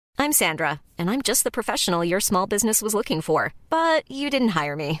I'm Sandra, and I'm just the professional your small business was looking for. But you didn't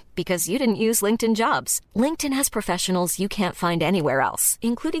hire me because you didn't use LinkedIn Jobs. LinkedIn has professionals you can't find anywhere else,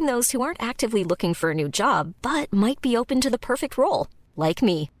 including those who aren't actively looking for a new job, but might be open to the perfect role, like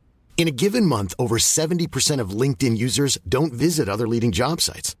me. In a given month, over 70% of LinkedIn users don't visit other leading job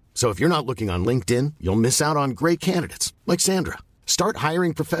sites. So if you're not looking on LinkedIn, you'll miss out on great candidates like Sandra. Start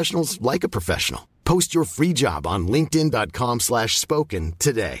hiring professionals like a professional. Post your free job on linkedin.com/spoken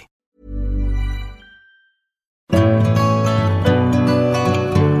today.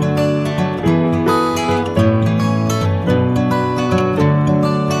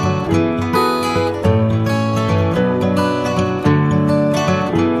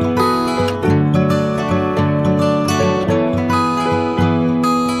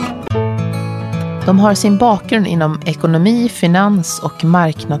 De har sin bakgrund inom ekonomi, finans och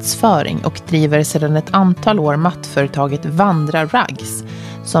marknadsföring och driver sedan ett antal år mattföretaget Vandra Rugs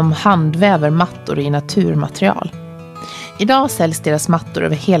som handväver mattor i naturmaterial. Idag säljs deras mattor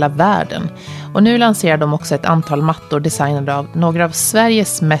över hela världen och nu lanserar de också ett antal mattor designade av några av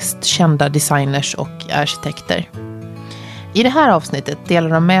Sveriges mest kända designers och arkitekter. I det här avsnittet delar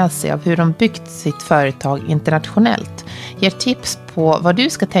de med sig av hur de byggt sitt företag internationellt, ger tips på vad du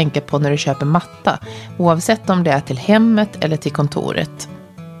ska tänka på när du köper matta, oavsett om det är till hemmet eller till kontoret.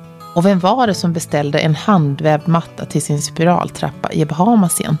 Och vem var det som beställde en handvävd matta till sin spiraltrappa i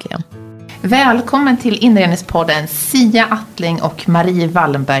Bahamas egentligen? Välkommen till Inredningspodden Sia Attling och Marie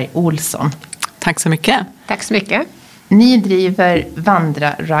Wallenberg Olsson. Tack så mycket. Tack så mycket. Ni driver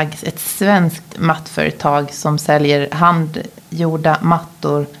Vandra Rugs, ett svenskt mattföretag som säljer handgjorda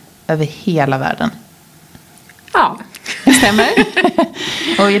mattor över hela världen. Ja, det stämmer.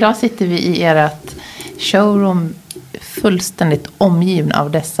 Och idag sitter vi i ert showroom fullständigt omgivna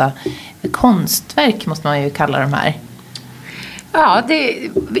av dessa konstverk, måste man ju kalla de här. Ja,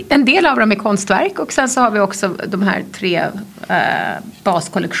 en del av dem är konstverk och sen så har vi också de här 3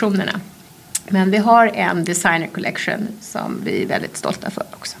 baskollektionerna. Men vi har en designer collection som vi är väldigt stolta för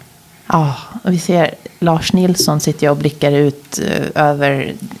också. Ja, och vi ser Lars Nilsson sitter jag och blickar ut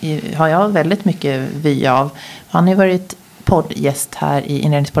över, har jag väldigt mycket vy av. Han har varit poddgäst här i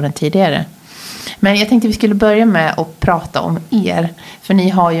Inredningspodden tidigare. Men jag tänkte vi skulle börja med att prata om er. För ni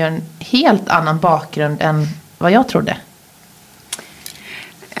har ju en helt annan bakgrund än vad jag trodde.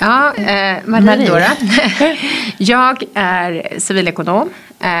 Ja, Marie då. Jag är civilekonom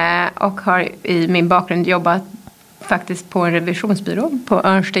och har i min bakgrund jobbat faktiskt på en revisionsbyrå på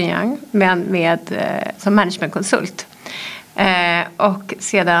Ernst & Young, men som managementkonsult. Och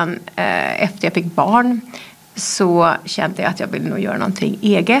sedan efter jag fick barn så kände jag att jag ville nog göra någonting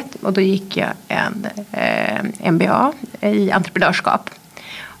eget. Och då gick jag en MBA i entreprenörskap.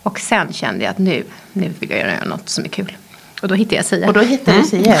 Och sen kände jag att nu vill jag göra något som är kul. Och då hittade jag Sia. Och då hittade du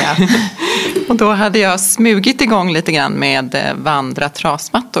Sia, ja. Och då hade jag smugit igång lite grann med Vandra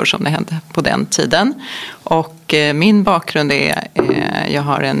trasmattor som det hände på den tiden. Och min bakgrund är, jag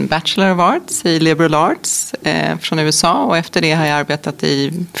har en Bachelor of Arts i Liberal Arts från USA. Och efter det har jag arbetat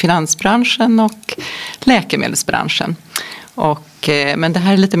i finansbranschen och läkemedelsbranschen. Men det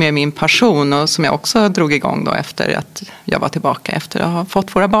här är lite mer min passion och som jag också drog igång då efter att jag var tillbaka efter att ha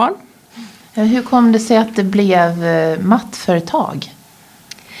fått våra barn. Hur kom det sig att det blev mattföretag?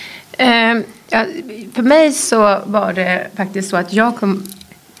 För mig så var det faktiskt så att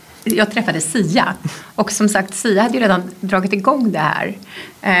jag träffade Sia. Och som sagt, Sia hade ju redan dragit igång det här.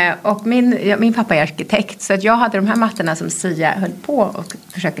 Och min pappa är arkitekt. Så att jag hade de här mattorna som Sia höll på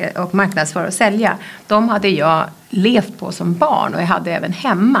och marknadsföra och sälja. De hade jag levt på som barn och jag hade även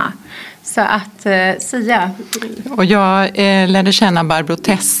hemma. Så att Sia... Och jag lärde känna Barbro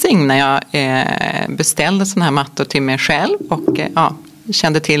Tessing när jag beställde såna här mattor till mig själv. Och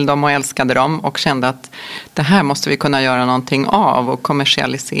kände till dem och älskade dem. Och kände att det här måste vi kunna göra någonting av och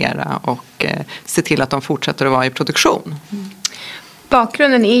kommersialisera. Och se till att de fortsätter att vara i produktion.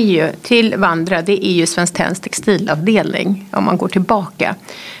 Bakgrunden är ju till Vandra, det är ju Svenskt Tenns textilavdelning om man går tillbaka.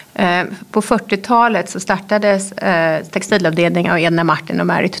 På 40-talet så startades textilavdelningen av Edna Martin och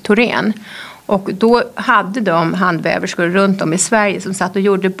Marit Thorén. Och då hade de handväverskor runt om i Sverige som satt och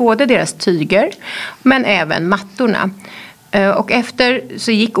gjorde både deras tyger men även mattorna. Och efter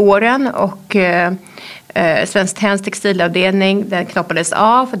så gick åren och Svenskt Tenns textilavdelning den knoppades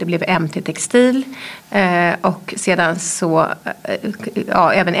av och det blev MT Textil. Och sedan så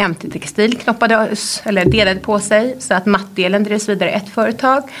även MT Textil knoppades eller delade på sig så att mattdelen drevs vidare ett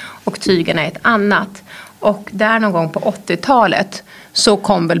företag och tygerna ett annat. Och där någon gång på 80-talet så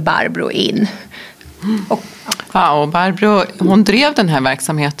kom väl Barbro in. Ja, och Barbro, hon drev den här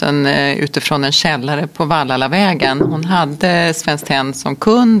verksamheten utifrån en källare på Vallalavägen. Hon hade Svenskt Tenn som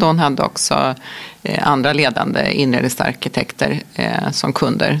kund och hon hade också andra ledande inredningsarkitekter som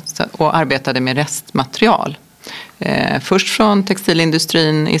kunder och arbetade med restmaterial. Först från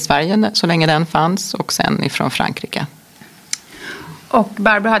textilindustrin i Sverige så länge den fanns och sen ifrån Frankrike. Och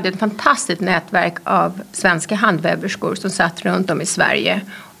Barbro hade ett fantastiskt nätverk av svenska handväverskor som satt runt om i Sverige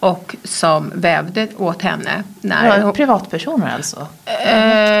och som vävde åt henne. Privatpersoner alltså?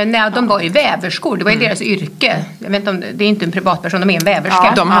 Nej, de var ju väverskor. Det var ju deras yrke. Jag vet inte om det är inte en privatperson, de är en väverska.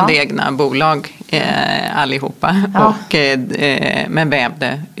 Ja, de hade egna bolag allihopa men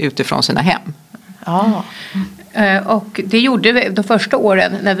vävde utifrån sina hem. Ja. Och det gjorde vi de första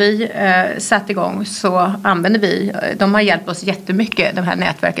åren när vi satte igång, så använde vi, de har hjälpt oss jättemycket, det här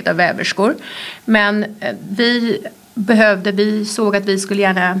nätverket av väverskor. Men vi såg att vi skulle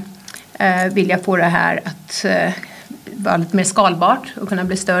gärna vilja få det här att vara lite mer skalbart och kunna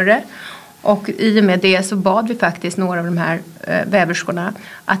bli större. Och i och med det så bad vi faktiskt några av de här väverskorna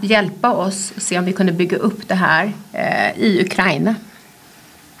att hjälpa oss och se om vi kunde bygga upp det här i Ukraina.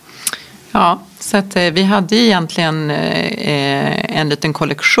 Ja, så att vi hade egentligen en liten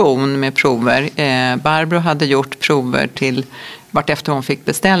kollektion med prover. Barbro hade gjort prover till vartefter hon fick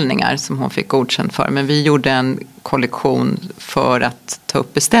beställningar som hon fick godkänt för. Men vi gjorde en kollektion för att ta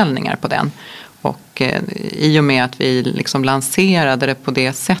upp beställningar på den. Och i och med att vi liksom lanserade det på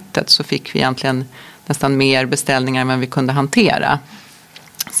det sättet så fick vi egentligen nästan mer beställningar än vi kunde hantera.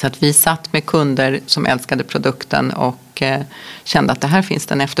 Så att vi satt med kunder som älskade produkten och kände att det här finns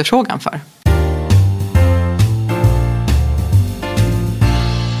det en efterfrågan för.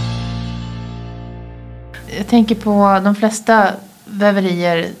 Jag tänker på de flesta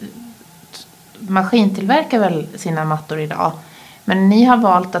väverier maskintillverkar väl sina mattor idag. Men ni har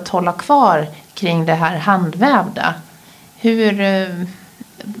valt att hålla kvar kring det här handvävda.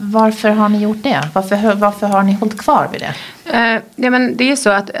 Varför har ni gjort det? Varför har ni hållit kvar vid det? Ja, men det är så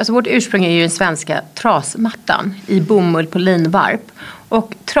att alltså, vårt ursprung är ju den svenska trasmattan i bomull på linvarp.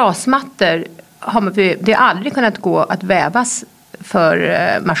 Och trasmattor det har aldrig kunnat gå att vävas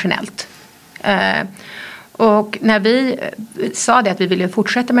för maskinellt. Och när vi sa det att vi ville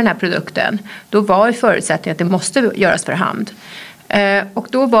fortsätta med den här produkten, då var förutsättningen att det måste göras för hand. Och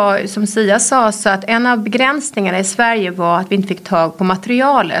då var, som Sia sa, så att en av begränsningarna i Sverige var att vi inte fick tag på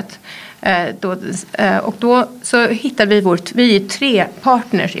materialet. Och då så hittade vi är 3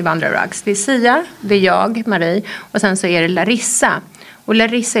 partners i Vandra Rugs. Det är Sia, det är jag, Marie, och sen så är det Larissa. Och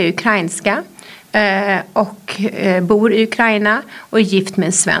Larissa är ukrainska och bor i Ukraina och är gift med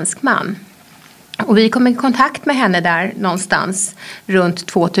en svensk man. Och vi kom i kontakt med henne där någonstans runt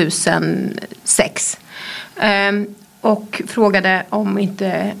 2006. Och frågade om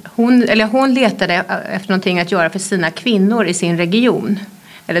inte hon letade efter någonting att göra för sina kvinnor i sin region.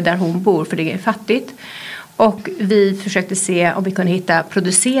 Eller där hon bor, för det är fattigt. Och vi försökte se om vi kunde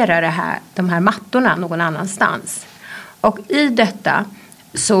producera de här mattorna någon annanstans. Och i detta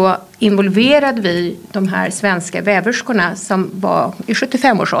så involverade vi de här svenska väverskorna som var i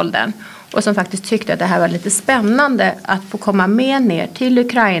 75-årsåldern. Och som faktiskt tyckte att det här var lite spännande att få komma med ner till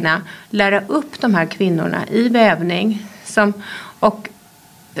Ukraina. Lära upp de här kvinnorna i vävning.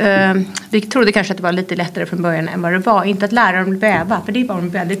 Vi trodde kanske att det var lite lättare från början än vad det var. Inte att lära dem väva, för det var de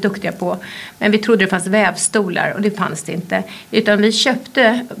väldigt duktiga på. Men vi trodde det fanns vävstolar och det fanns det inte. Utan vi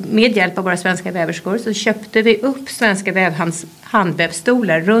köpte, med hjälp av våra svenska väverskor, så köpte vi upp svenska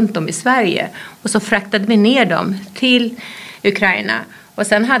handvävstolar runt om i Sverige. Och så fraktade vi ner dem till Ukraina. Och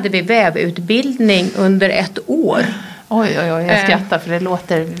sen hade vi vävutbildning under 1 år. Oj, jag skrattar för det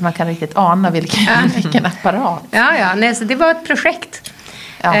låter, man kan riktigt ana vilken apparat. Ja, nej, så det var ett projekt.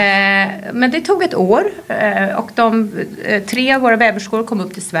 Ja. Men det tog 1 år och 3 av våra väverskor kom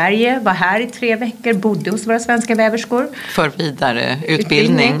upp till Sverige, var här i 3 veckor, bodde hos våra svenska väverskor. För vidare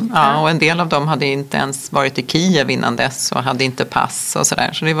utbildning. Ja, och en del av dem hade inte ens varit i Kiev innan dess och hade inte pass och sådär.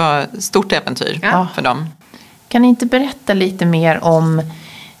 Så det var ett stort äventyr för dem. Kan ni inte berätta lite mer om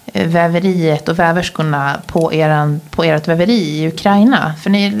väveriet och väverskorna på ert väveri i Ukraina? För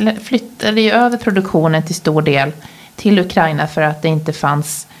ni flyttade ju över produktionen till stor del till Ukraina för att det inte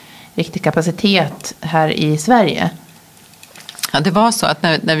fanns riktig kapacitet här i Sverige. Ja, det var så att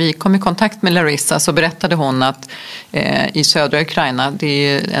när vi kom i kontakt med Larissa så berättade hon att i södra Ukraina, det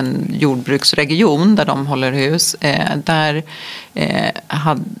är en jordbruksregion där de håller hus, där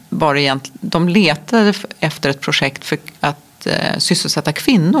de letade efter ett projekt för att sysselsätta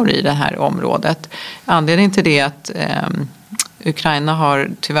kvinnor i det här området. Anledningen till det är att Ukraina har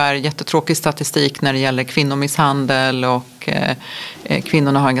tyvärr jättetråkig statistik när det gäller kvinnomisshandel och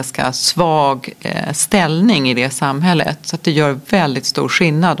kvinnorna har en ganska svag ställning i det samhället. Så att det gör väldigt stor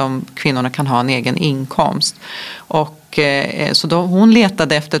skillnad om kvinnorna kan ha en egen inkomst. Och så då hon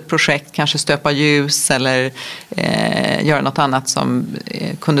letade efter ett projekt, kanske stöpa ljus eller göra något annat som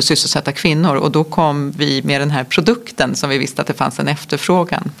kunde sysselsätta kvinnor. Och då kom vi med den här produkten som vi visste att det fanns en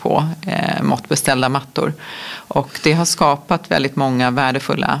efterfrågan på, måttbeställda mattor. Och det har skapat väldigt många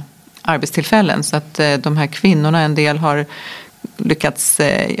värdefulla arbetstillfällen. Så att de här kvinnorna, en del har lyckats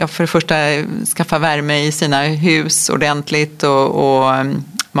för det första skaffa värme i sina hus ordentligt och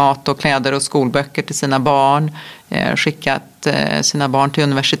mat och kläder och skolböcker till sina barn, skickat sina barn till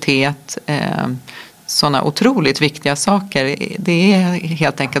universitet, sådana otroligt viktiga saker. Det är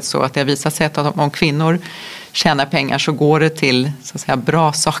helt enkelt så att det visar sig att om kvinnor tjänar pengar så går det till så att säga,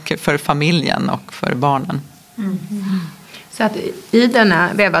 bra saker för familjen och för barnen. Så att i denna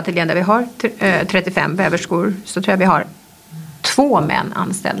vävateljén där vi har 35 väverskor så tror jag vi har 2 män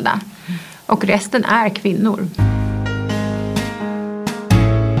anställda och resten är kvinnor.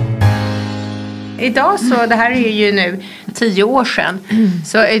 Idag så, det här är ju nu 10 år sedan,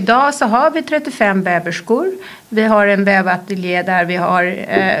 så idag så har vi 35 väverskor. Vi har en vävateljé där vi har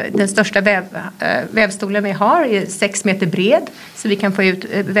den största vävstolen vi har är 6 meter bred. Så vi kan få ut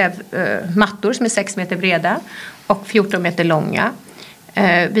mattor som är 6 meter breda och 14 meter långa.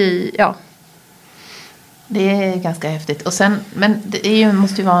 Det är ganska häftigt. Och sen, men det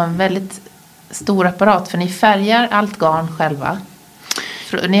måste ju vara en väldigt stor apparat för ni färgar allt garn själva.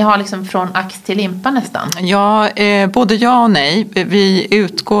 Ni har liksom från ax till limpa nästan. Ja, både ja och nej. Vi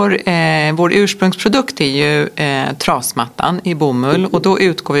utgår, vår ursprungsprodukt är ju trasmattan i bomull och då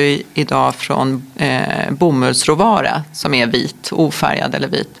utgår vi idag från bomullsråvara som är vit, ofärgad eller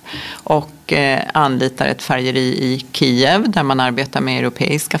vit. Och anlitar ett färgeri i Kiev där man arbetar med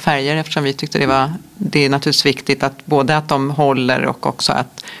europeiska färger eftersom vi tyckte det är naturligtvis viktigt att både att de håller och också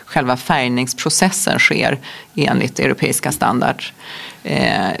att själva färgningsprocessen sker enligt europeiska standarder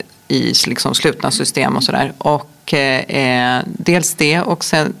i liksom slutna system och sådär. Och dels det och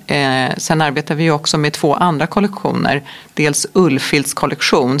sen arbetar vi också med 2 andra kollektioner. Dels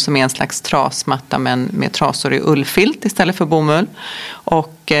ullfiltskollektion som är en slags trasmatta men med trasor i ullfilt istället för bomull.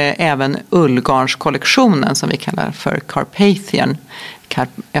 Och även ullgarnskollektionen som vi kallar för Carpathian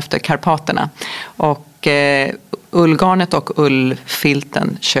efter Karpaterna. Och ullgarnet och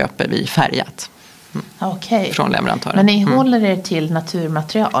ullfilten köper vi färgat. Okej. Från leverantören. Men ni håller er till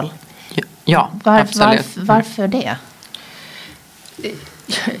naturmaterial? Ja, absolut. Varför det?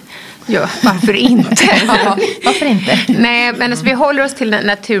 Ja, varför inte? Ja, varför inte? Nej, men alltså, vi håller oss till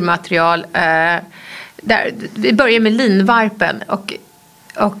naturmaterial. Där, vi börjar med linvarpen och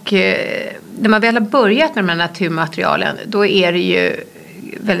när man väl har börjat med de här naturmaterialen då är det ju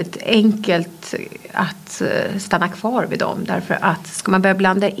väldigt enkelt att stanna kvar vid dem. Därför att ska man börja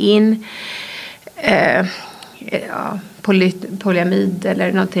blanda in polyamid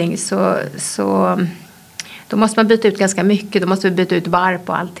eller någonting så då måste man byta ut ganska mycket. Då måste vi byta ut varp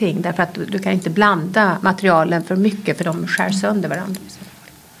och allting. Därför att du kan inte blanda materialen för mycket för de skär sönder varandra.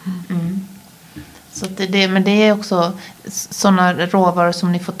 Så men det är också sådana råvaror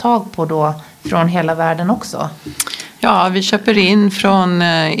som ni får tag på då från hela världen också? Ja, vi köper in från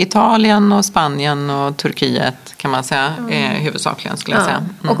Italien och Spanien och Turkiet kan man säga, huvudsakligen skulle jag säga.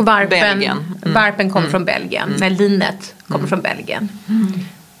 Och varpen kommer från Belgien, men linet kommer från Belgien.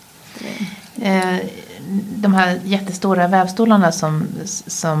 De här jättestora vävstolarna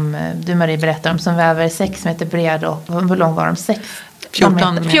som du Marie berättar om som väver 6 meter bred och hur lång var de?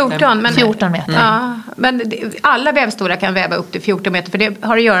 14 meter. Ja, men alla vävstolar kan väva upp till 14 meter för det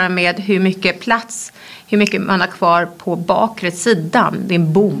har att göra med hur mycket plats, hur mycket man har kvar på bakre sidan. Det är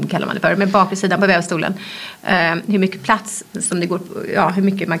en bom kallar man det för, med bakre sidan på vävstolen. Hur mycket plats som det går, hur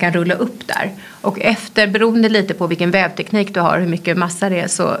mycket man kan rulla upp där. Och beroende lite på vilken vävteknik du har, hur mycket massa det är,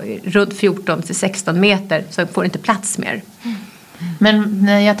 så runt 14 till 16 meter så får det inte plats mer. Men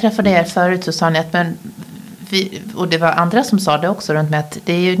när jag träffade er förut så sa ni att och det var andra som sa det också runt med att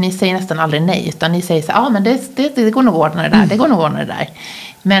det är ju, ni säger nästan aldrig nej utan ni säger så men det går nog ordna det där, det går nog ordna det där.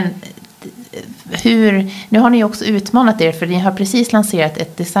 Men nu har ni också utmanat er för ni har precis lanserat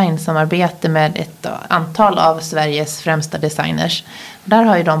ett designsamarbete med ett antal av Sveriges främsta designers. Där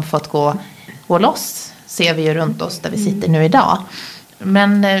har ju de fått gå loss, ser vi ju runt oss där vi sitter nu idag.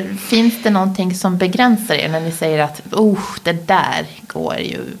 Men finns det någonting som begränsar er när ni säger att det där går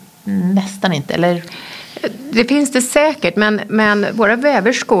ju nästan inte, eller? Det finns det säkert, men våra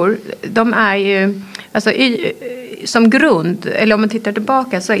väverskor, de är ju Alltså som grund, eller om man tittar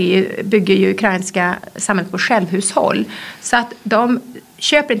tillbaka, så bygger ju ukrainska samhället på självhushåll. Så att de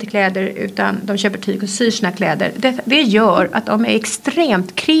köper inte kläder utan de köper tyg och syr sina kläder. Det gör att de är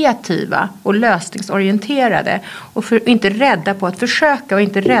extremt kreativa och lösningsorienterade och inte rädda på att försöka och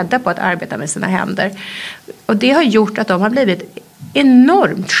inte rädda på att arbeta med sina händer. Och det har gjort att de har blivit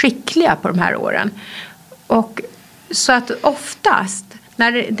enormt skickliga på de här åren. Och så att oftast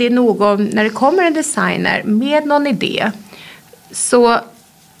när det kommer en designer med någon idé, så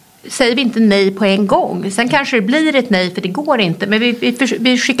säger vi inte nej på en gång. Sen kanske det blir ett nej för det går inte. Men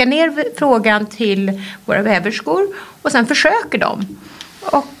vi skickar ner frågan till våra väverskor och sen försöker de.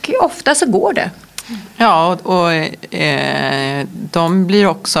 Och ofta så går det. Ja, och de blir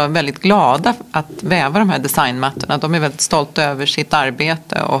också väldigt glada att väva de här designmattorna. De är väldigt stolta över sitt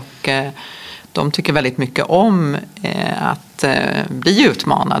arbete och de tycker väldigt mycket om att bli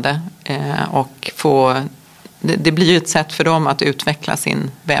utmanade och det blir ju ett sätt för dem att utveckla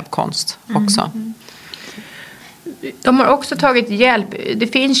sin vävkonst också. De har också tagit hjälp. Det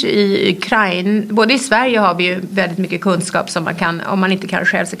finns i Ukraina, både i Sverige har vi ju väldigt mycket kunskap som man kan, om man inte kan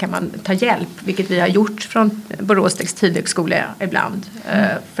själv så kan man ta hjälp, vilket vi har gjort från Borås textilhögskola ibland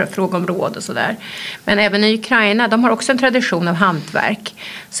för att fråga om råd och sådär. Men även i Ukraina, de har också en tradition av hantverk.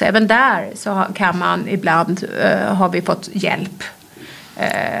 Så även där så kan man ibland, har vi fått hjälp.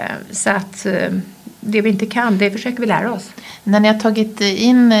 Så att det vi inte kan, det försöker vi lära oss. När ni har tagit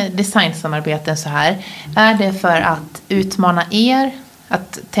in designsamarbeten så här, är det för att utmana er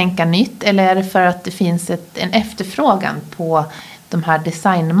att tänka nytt, eller är det för att det finns en efterfrågan på de här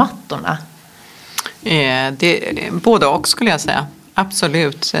designmattorna? Både och skulle jag säga.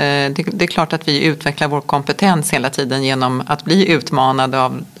 Absolut. Det är klart att vi utvecklar vår kompetens hela tiden genom att bli utmanade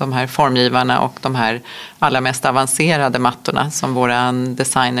av de här formgivarna och de här allra mest avancerade mattorna som vår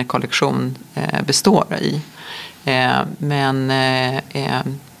designerkollektion består i. Men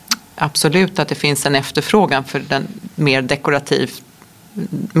absolut att det finns en efterfrågan för den mer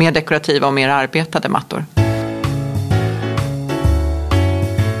dekorativa och mer arbetade mattor.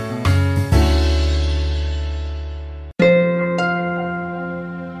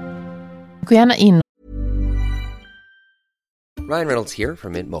 Gå gärna in. Ryan Reynolds here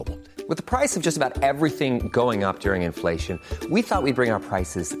from Mint Mobile. With the price of just about everything going up during inflation, we thought we'd bring our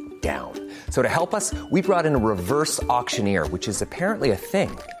prices down. So to help us, we brought in a reverse auctioneer, which is apparently a thing.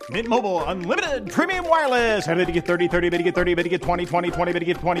 Mint Mobile Unlimited Premium Wireless. How to get 30, 30, bit to get 30, bit to get 20, 20, 20, bit to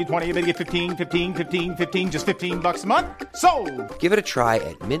get 20, 20, bit to get 15, 15, 15, 15, just $15 a month? Sold! Give it a try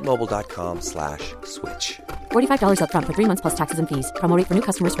at mintmobile.com/switch. $45 up front for 3 months plus taxes and fees. Promo rate for new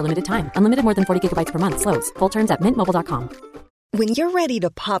customers for limited time. Unlimited more than 40 gigabytes per month. Slows full terms at mintmobile.com. When you're ready to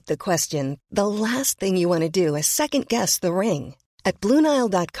pop the question, the last thing you want to do is second-guess the ring. At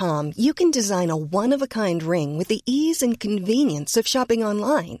BlueNile.com, you can design a one-of-a-kind ring with the ease and convenience of shopping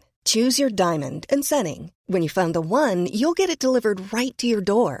online. Choose your diamond and setting. When you find the one, you'll get it delivered right to your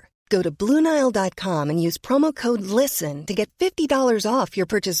door. Go to BlueNile.com and use promo code LISTEN to get $50 off your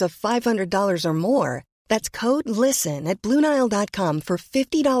purchase of $500 or more. That's code LISTEN at BlueNile.com for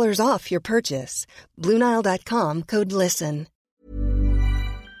 $50 off your purchase. BlueNile.com, code LISTEN.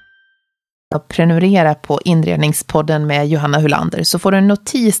 Prenumerera på Inredningspodden med Johanna Hulander så får du en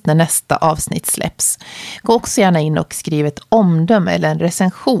notis när nästa avsnitt släpps. Gå också gärna in och skriv ett omdöme eller en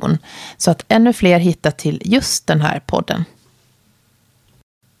recension så att ännu fler hittar till just den här podden.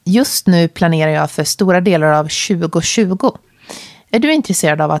 Just nu planerar jag för stora delar av 2020. Är du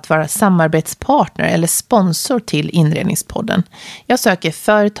intresserad av att vara samarbetspartner eller sponsor till Inredningspodden? Jag söker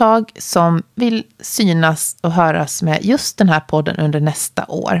företag som vill synas och höras med just den här podden under nästa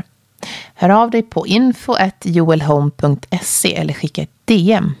år. Hör av dig på info@joelhome.se eller skicka ett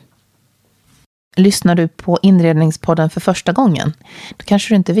DM. Lyssnar du på Inredningspodden för första gången? Då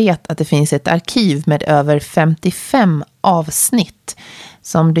kanske du inte vet att det finns ett arkiv med över 55 avsnitt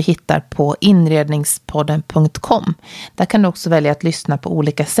som du hittar på inredningspodden.com. Där kan du också välja att lyssna på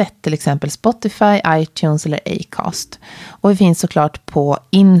olika sätt, till exempel Spotify, iTunes eller Acast. Och vi finns såklart på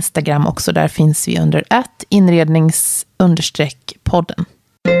Instagram också, där finns vi under @inrednings_podden.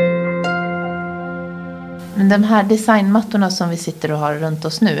 Men de här designmattorna som vi sitter och har runt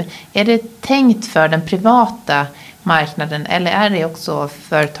oss nu, är det tänkt för den privata marknaden eller är det också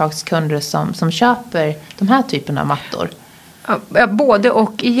företagskunder som köper de här typen av mattor? Ja, både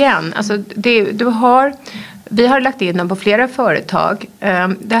och igen. Alltså vi har lagt in dem på flera företag.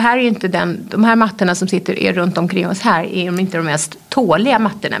 Det här är inte de här mattorna som är runt omkring oss här är inte de mest tåliga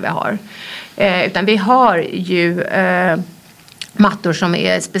mattorna vi har. Utan vi har ju mattor som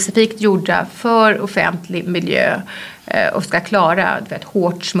är specifikt gjorda för offentlig miljö. och ska klara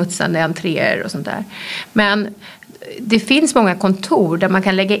hårt smutsande entréer och sånt där. Men det finns många kontor där man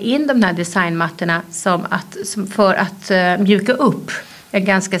kan lägga in de här designmattorna för att mjuka upp en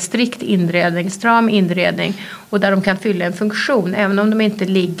ganska strikt inredning, stram inredning, och där de kan fylla en funktion. Även om de inte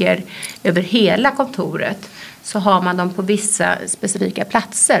ligger över hela kontoret så har man dem på vissa specifika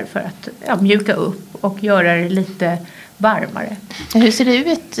platser för att mjuka upp och göra det lite varmare. Hur ser det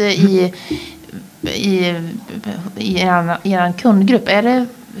ut i er kundgrupp?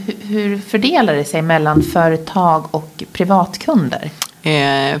 Hur fördelar det sig mellan företag och privatkunder?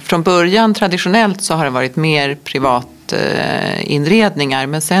 Från början traditionellt så har det varit mer privatinredningar,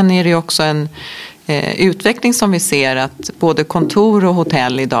 men sen är det också en utveckling som vi ser att både kontor och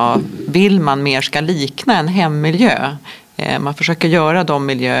hotell idag vill man mer ska likna en hemmiljö. Man försöker göra de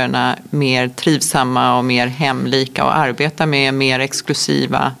miljöerna mer trivsamma och mer hemlika och arbeta med mer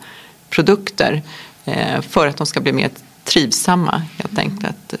exklusiva produkter för att de ska bli mer trivsamma helt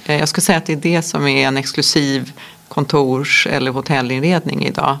enkelt. Jag skulle säga att det är det som är en exklusiv kontors- eller hotellinredning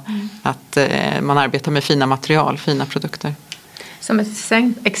idag. Att man arbetar med fina material, fina produkter. Som ett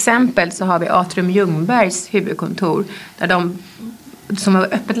exempel så har vi Atrium Ljungbergs huvudkontor som har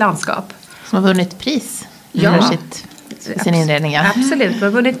öppet landskap. Som har vunnit pris för sin inredning. Absolut, de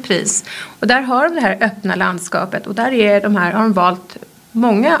har vunnit pris. Och där har de det här öppna landskapet, och där har de valt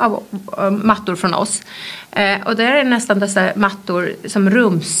många av mattor från oss. Och där är nästan dessa mattor som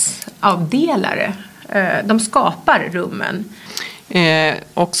rumsavdelare. De skapar rummen.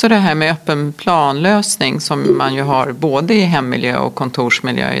 Också det här med öppen planlösning som man ju har både i hemmiljö och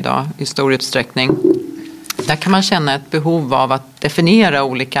kontorsmiljö idag i stor utsträckning. Där kan man känna ett behov av att definiera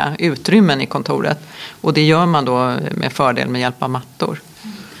olika utrymmen i kontoret. Och det gör man då med fördel med hjälp av mattor.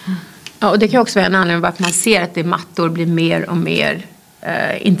 Ja, och det kan också vara en anledning varför man ser att mattor blir mer och mer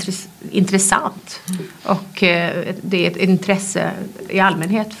intressant. Och det är ett intresse i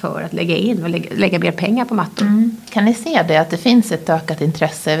allmänhet för att lägga in och lägga mer pengar på mattor. Kan ni se det, att det finns ett ökat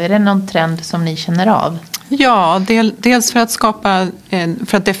intresse? Är det någon trend som ni känner av? Ja, dels för att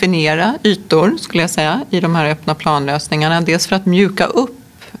för att definiera ytor skulle jag säga i de här öppna planlösningarna. Dels för att mjuka upp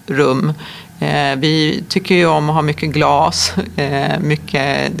rum. Vi tycker ju om att ha mycket glas, det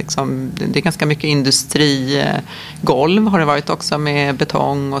är ganska mycket industrigolv har det varit också med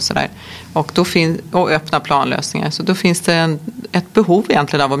betong och sådär. Och öppna planlösningar. Så då finns det ett behov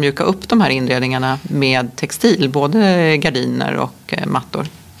egentligen av att mjuka upp de här inredningarna med textil, både gardiner och mattor.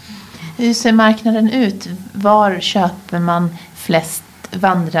 Hur ser marknaden ut? Var köper man flest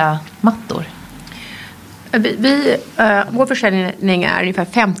vandrarmattor? Vår försäljning är ungefär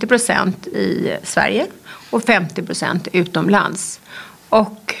 50% i Sverige och 50% utomlands.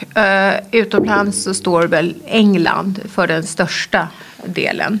 Och utomlands så står väl England för den största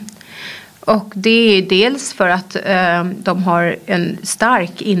delen. Och det är dels för att de har en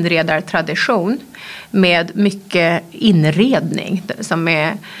stark inredartradition med mycket inredning som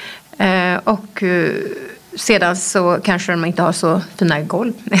är och sedan så kanske de inte har så fina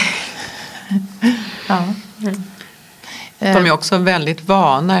golv. Ja. De är också väldigt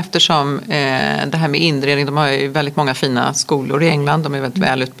vana eftersom det här med inredning, de har ju väldigt många fina skolor i England. De är väldigt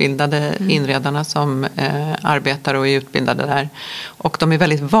välutbildade inredarna som arbetar och är utbildade där. Och de är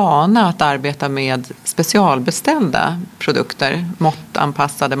väldigt vana att arbeta med specialbeställda produkter,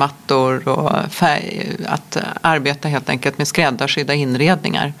 måttanpassade mattor och att arbeta helt enkelt med skräddarsydda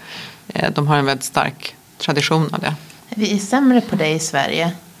inredningar. De har en väldigt stark tradition av det. Vi är sämre på det i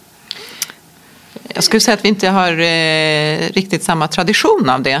Sverige. Jag skulle säga att vi inte har riktigt samma tradition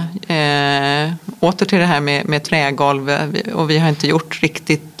av det. Åter till det här med trägolv, och vi har inte gjort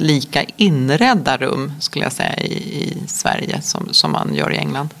riktigt lika inredda rum skulle jag säga i Sverige som man gör i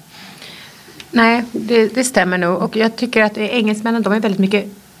England. Nej, det stämmer nog, och jag tycker att engelsmännen, de är väldigt mycket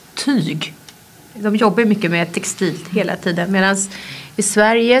tyg. De jobbar mycket med textil hela tiden, medan i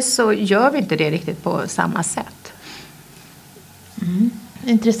Sverige så gör vi inte det riktigt på samma sätt.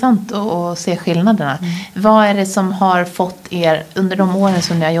 Intressant att se skillnaderna. Vad är det som har fått er under de åren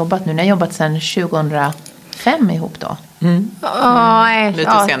som ni har jobbat nu? Ni har jobbat sedan 2005 ihop då? Lite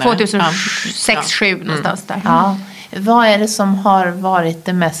senare. 2006-2007 någonstans där. Ja. Vad är det som har varit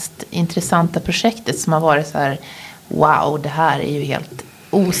det mest intressanta projektet som har varit så här, wow, det här är ju helt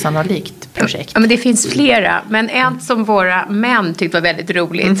osannolikt projekt? Ja, men det finns flera, men en som våra män tyckte var väldigt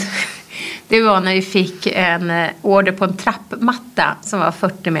roligt. Det var när vi fick en order på en trappmatta som var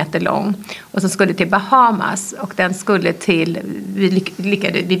 40 meter lång och som skulle till Bahamas, och den skulle till,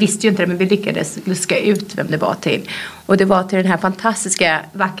 vi visste ju inte det, men vi lyckades luska ut vem det var till, och det var till den här fantastiska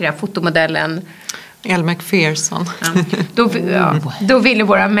vackra fotomodellen Elle Macpherson. Då ville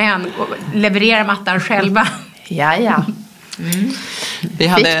våra män leverera mattan själva. Ja.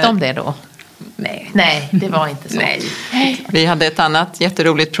 Fick de det då? Nej, det var inte så. Nej. Vi hade ett annat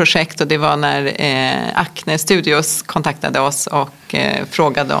jätteroligt projekt och det var när Acne Studios kontaktade oss och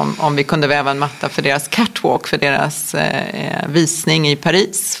frågade om vi kunde väva en matta för deras catwalk, för deras visning i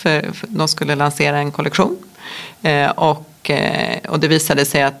Paris. För de skulle lansera en kollektion. Och det visade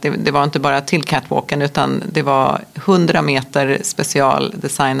sig att det var inte bara till catwalken utan det var 100 meter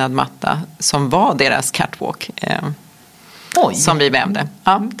specialdesignad matta som var deras catwalk. Som vi vävde.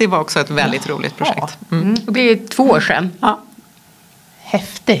 Ja, det var också ett väldigt roligt projekt. Och det är 2 år sedan. Ja.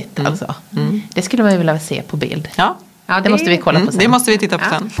 Häftigt alltså. Det skulle man ju vilja se på bild. Ja. Det måste vi kolla på sen. Det måste vi titta på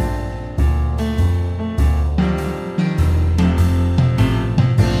sen.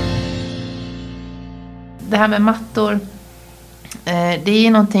 Det här med mattor, det är ju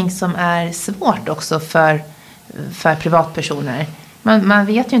någonting som är svårt också för privatpersoner. Man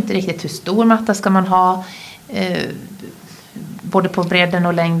vet ju inte riktigt hur stor matta ska man ha, både på bredden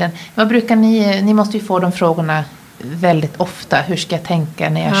och längden. Vad brukar ni måste ju få de frågorna väldigt ofta. Hur ska jag tänka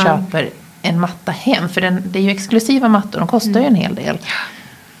när jag köper en matta hem? För det är ju exklusiva mattor, de kostar ju en hel del.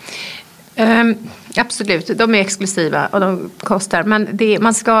 Absolut, de är exklusiva och de kostar. Men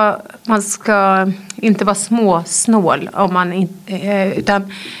man ska inte vara småsnål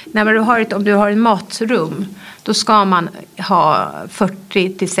utan om du har en matrum, då ska man ha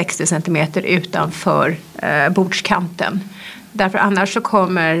 40-60 centimeter utanför bordskanten. Därför annars så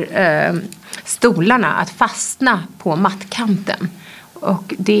kommer stolarna att fastna på mattkanten.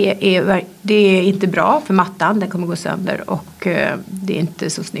 Och det är inte bra för mattan, den kommer gå sönder och det är inte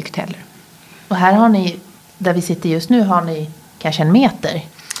så snyggt heller. Och här har ni, där vi sitter just nu, har ni kanske 1 meter.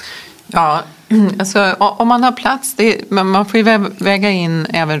 Ja, alltså om man har plats, man får ju väga in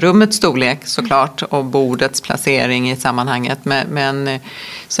även rummets storlek såklart och bordets placering i sammanhanget. Men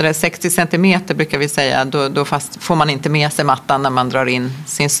så där 60 centimeter brukar vi säga, då får man inte med sig mattan när man drar in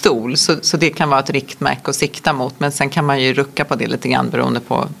sin stol. Så det kan vara ett riktmärke att sikta mot, men sen kan man ju rucka på det lite grann beroende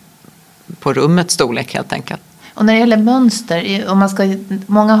på rummets storlek helt enkelt. Och när det gäller mönster,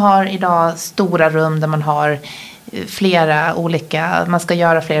 många har idag stora rum där man har man ska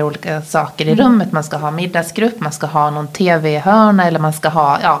göra flera olika saker i rummet. Man ska ha middagsgrupp, man ska ha någon tv-hörna eller man ska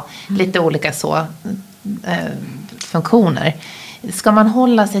ha lite olika funktioner. Ska man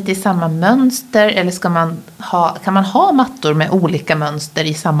hålla sig till samma mönster eller kan man ha mattor med olika mönster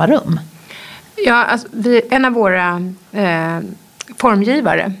i samma rum? Ja, alltså, en av våra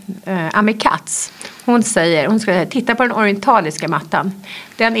formgivare, Ami Katz, hon ska titta på den orientaliska mattan.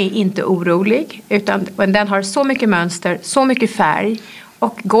 Den är inte orolig, utan den har så mycket mönster, så mycket färg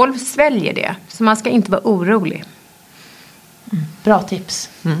och golv sväljer det. Så man ska inte vara orolig. Bra tips.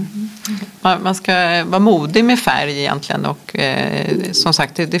 Man ska vara modig med färg egentligen och som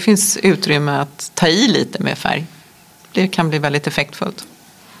sagt det finns utrymme att ta i lite med färg. Det kan bli väldigt effektfullt.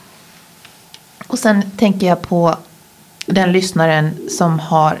 Och sen tänker jag på den lyssnaren som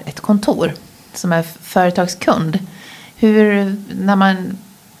har ett kontor, som är företagskund. När man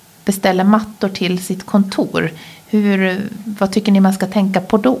beställer mattor till sitt kontor, vad tycker ni man ska tänka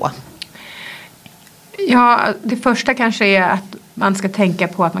på då? Ja, det första kanske är att man ska tänka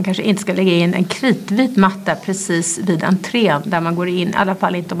på att man kanske inte ska lägga in en kritvit matta precis vid entrén där man går in, i alla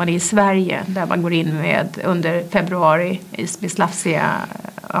fall inte om man är i Sverige, där man går in under februari med slafsiga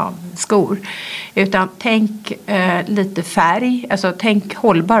skor. Utan tänk lite färg, alltså tänk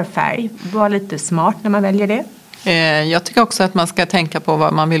hållbar färg. Var lite smart när man väljer det. Jag tycker också att man ska tänka på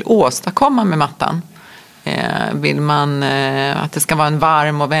vad man vill åstadkomma med mattan. Vill man att det ska vara en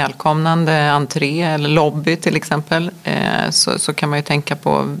varm och välkomnande entré eller lobby till exempel, så kan man ju tänka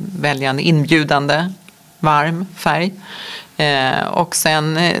på att välja en inbjudande varm färg. Och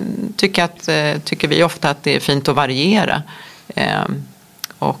sen tycker vi ofta att det är fint att variera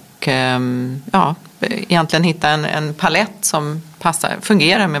och egentligen hitta en palett som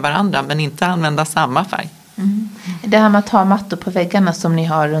fungerar med varandra men inte använda samma färg. Det här med att ha mattor på väggarna som ni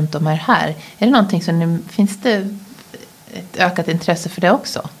har runt om här, är det någonting finns det ett ökat intresse för det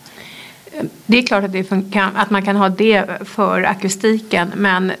också? Det är klart att man kan ha det för akustiken,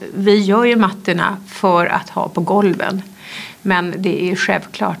 men vi gör ju mattorna för att ha på golven. Men det är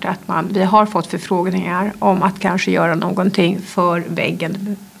självklart att vi har fått förfrågningar om att kanske göra någonting för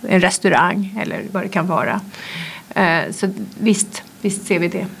väggen, en restaurang eller vad det kan vara. Så visst ser vi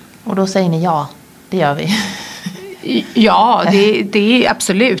det. Och då säger ni ja, det gör vi. Ja, det är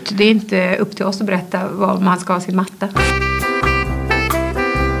absolut. Det är inte upp till oss att berätta vad man ska ha sin matta.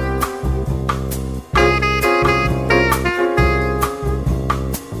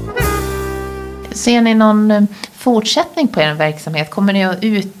 Ser ni någon fortsättning på er verksamhet? Kommer ni att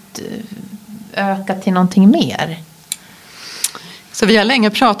öka till någonting mer? Så vi har länge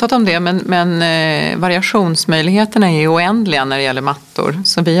pratat om det, men variationsmöjligheterna är oändliga när det gäller mattor.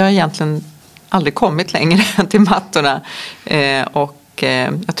 Så vi har egentligen aldrig kommit längre till mattorna. Och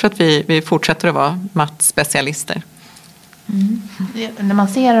jag tror att vi fortsätter att vara mattspecialister. När man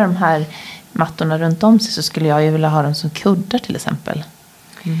ser de här mattorna runt om sig så skulle jag ju vilja ha dem som kuddar till exempel.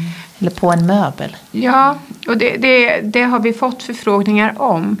 Eller på en möbel. Ja, och det har vi fått förfrågningar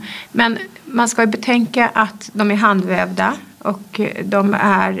om. Men man ska ju betänka att de är handvävda. Och de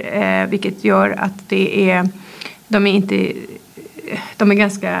är, vilket gör att de är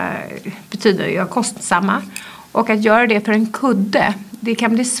ganska kostsamma. Och att göra det för en kudde, det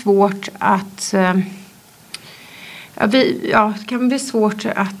kan bli svårt att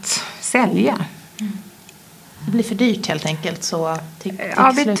sälja. Det blir för dyrt helt enkelt. Så till vi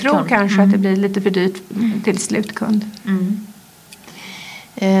slutkund. Tror kanske att det blir lite för dyrt till slutkund.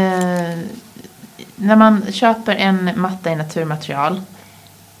 När man köper en matta i naturmaterial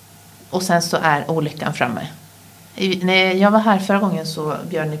och sen så är olyckan framme. När jag var här förra gången så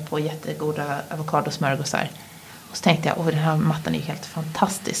bjöd ni på jättegoda avokadosmörgåsar. Och så tänkte jag, den här mattan är ju helt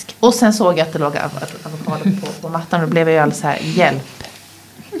fantastisk. Och sen såg jag att det låg avokado på mattan och då blev jag alldeles så här, hjälp.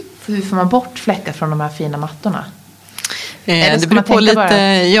 För hur får man bort fläckar från de här fina mattorna? Det beror på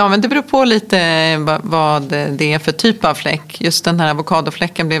lite, men det beror på lite vad det är för typ av fläck. Just den här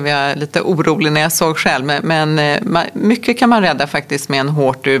avokadofläcken blev jag lite orolig när jag såg själv. Men mycket kan man rädda faktiskt med en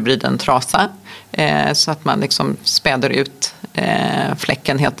hårt urvriden trasa. Så att man liksom späder ut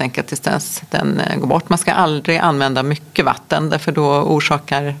fläcken helt enkelt tills den går bort. Man ska aldrig använda mycket vatten därför då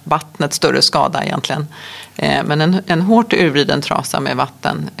orsakar vattnet större skada egentligen. Men en hårt urvriden trasa med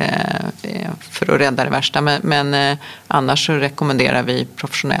vatten för att rädda det värsta. Men annars så rekommenderar vi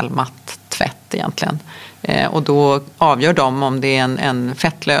professionell matttvätt egentligen. Och då avgör de om det är en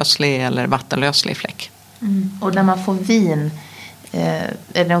fettlöslig eller vattenlöslig fläck. Och när man får vin, är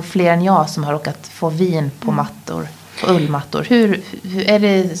det nog fler än jag som har råkat få vin på mattor, på ullmattor. Hur är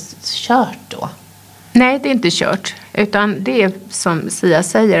det kört då? Nej, det är inte kört. Utan det är som Sia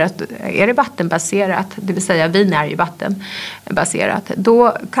säger, att är det vattenbaserat, det vill säga vin är ju vattenbaserat,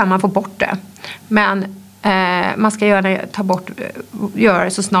 då kan man få bort det. Men man ska göra det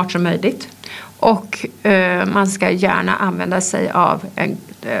så snart som möjligt. Och man ska gärna använda sig av en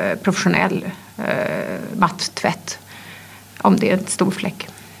professionell matttvätt om det är en stor fläck.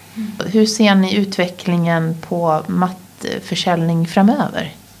 Hur ser ni utvecklingen på mattförsäljning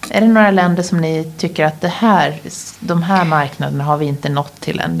framöver? Är det några länder som ni tycker att de här marknaderna har vi inte nått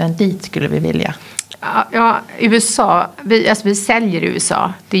till än, men dit skulle vi vilja? Ja, USA, vi säljer i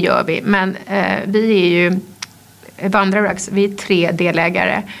USA, det gör vi. Men vi är ju Vandra Rugs, vi är 3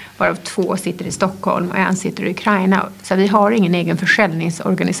 delägare, varav 2 sitter i Stockholm och 1 sitter i Ukraina. Så vi har ingen egen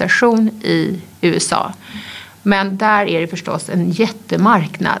försäljningsorganisation i USA. Men där är det förstås en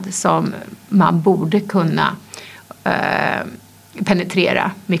jättemarknad som man borde kunna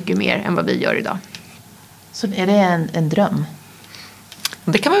penetrera mycket mer än vad vi gör idag. Så är det en dröm?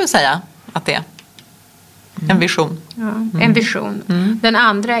 Det kan man väl säga att det är. En vision. Ja, en vision. Den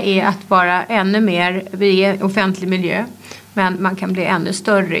andra är att vara ännu mer, vi är offentlig miljö, men man kan bli ännu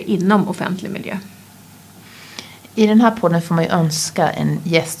större inom offentlig miljö. I den här podden får man ju önska en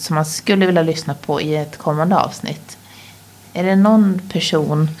gäst som man skulle vilja lyssna på i ett kommande avsnitt. Är det någon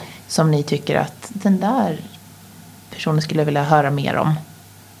person som ni tycker att den där personen skulle vilja höra mer om?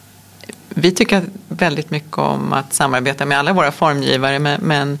 Vi tycker väldigt mycket om att samarbeta med alla våra formgivare,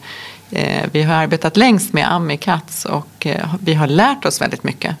 men vi har arbetat längst med Ami Katz och vi har lärt oss väldigt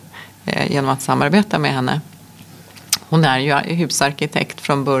mycket genom att samarbeta med henne. Hon är ju husarkitekt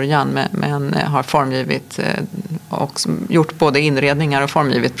från början men har formgivit och gjort både inredningar och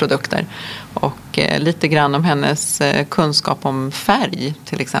formgivit produkter. Och lite grann om hennes kunskap om färg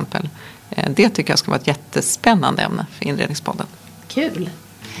till exempel. Det tycker jag ska vara ett jättespännande ämne för Inredningspodden. Kul!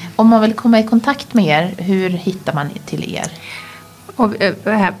 Om man vill komma i kontakt med er, hur hittar man till er?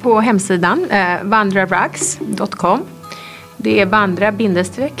 På hemsidan vandrarugs.com. Det är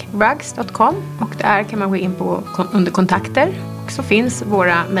vandra-rugs.com och där kan man gå in på under kontakter och så finns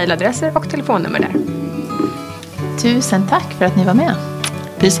våra mejladresser och telefonnummer där. Tusen tack för att ni var med.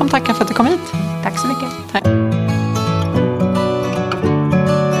 Vi som tackar för att du kom hit. Tack så mycket. Tack.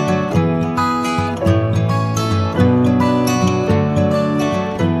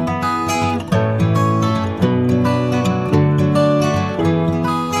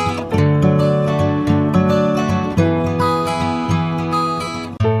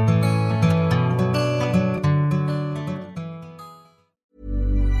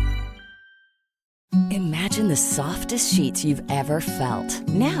 Imagine the soft softest sheets you've ever felt.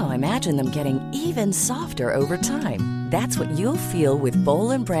 Now imagine them getting even softer over time. That's what you'll feel with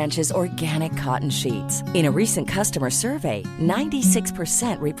Boll & Branch's organic cotton sheets. In a recent customer survey,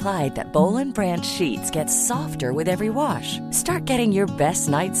 96% replied that Boll & Branch sheets get softer with every wash. Start getting your best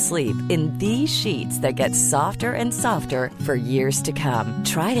night's sleep in these sheets that get softer and softer for years to come.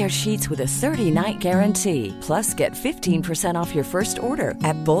 Try their sheets with a 30-night guarantee. Plus, get 15% off your first order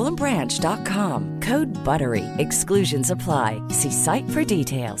at bollandbranch.com. Code BUTTERY. Exclusions apply. See site for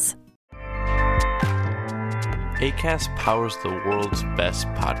details. Acast powers the world's best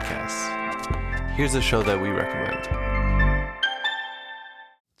podcasts. Here's a show that we recommend.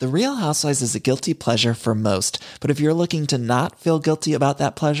 The Real Housewives is a guilty pleasure for most, but if you're looking to not feel guilty about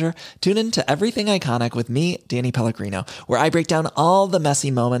that pleasure, tune in to Everything Iconic with me, Danny Pellegrino, where I break down all the messy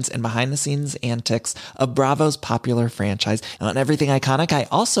moments and behind-the-scenes antics of Bravo's popular franchise. And on Everything Iconic, I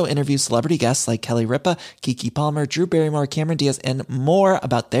also interview celebrity guests like Kelly Ripa, Keke Palmer, Drew Barrymore, Cameron Diaz, and more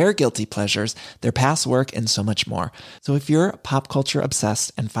about their guilty pleasures, their past work, and so much more. So if you're pop culture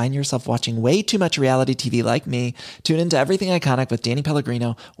obsessed and find yourself watching way too much reality TV like me, tune into Everything Iconic with Danny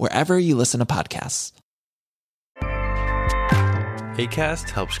Pellegrino, wherever you listen to podcasts. Acast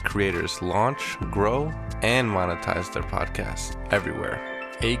helps creators launch, grow, and monetize their podcasts everywhere.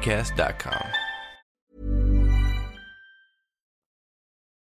 Acast.com.